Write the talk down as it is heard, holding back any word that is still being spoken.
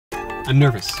I'm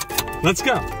nervous. Let's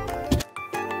go.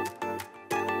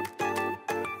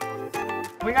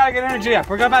 We gotta get energy up.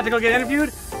 We're about to go get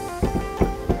interviewed.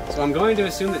 So I'm going to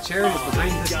assume that Charan is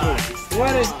behind this door.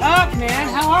 What is up, man?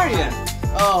 How are you?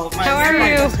 Oh, my How are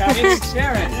you? It's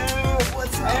Charan.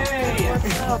 What's up? Hey.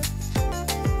 What's up?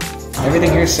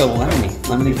 Everything here is so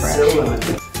lemony fresh.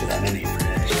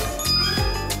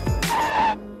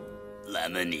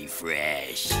 Lemony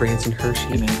fresh. Branson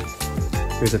Hershey.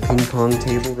 There's a ping pong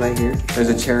table right here. There's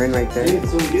a Charan right there.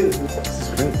 It's really good. This is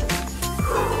great.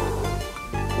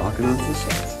 Walking onto the show.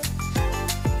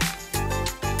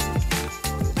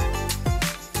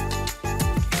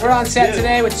 We're on set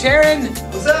today with Charan,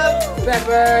 What's up?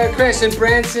 Pepper, Chris, and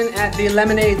Branson at the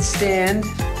Lemonade Stand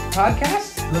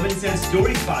podcast. Lemonade Stand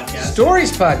Stories podcast.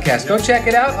 Stories podcast. Go check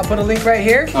it out. I'll put a link right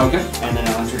here. Okay. And then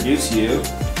I'll introduce you.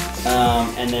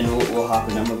 And then we'll hop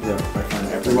in. I'm going to put our friend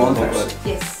everyone. We're rolling first.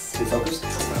 Yes. You focused?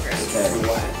 Okay.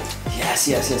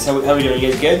 Yes. How we doing?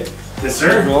 You guys good? Yes,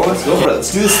 sir. Let's go for it.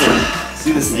 Let's do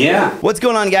this thing. Yeah. What's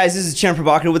going on, guys? This is Charan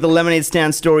Prabhakar with the Lemonade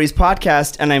Stand Stories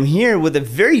podcast, and I'm here with a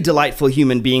very delightful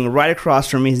human being right across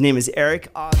from me. His name is Eric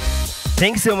Osmond.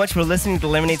 Thanks so much for listening to the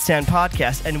Lemonade Stand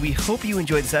podcast, and we hope you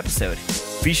enjoyed this episode.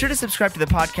 Be sure to subscribe to the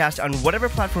podcast on whatever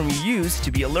platform you use to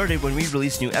be alerted when we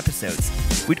release new episodes.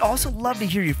 We'd also love to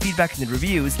hear your feedback in the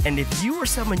reviews, and if you or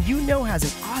someone you know has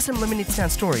an awesome Lemonade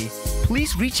Stand story,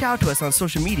 please reach out to us on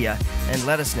social media and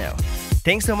let us know.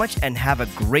 Thanks so much, and have a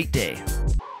great day.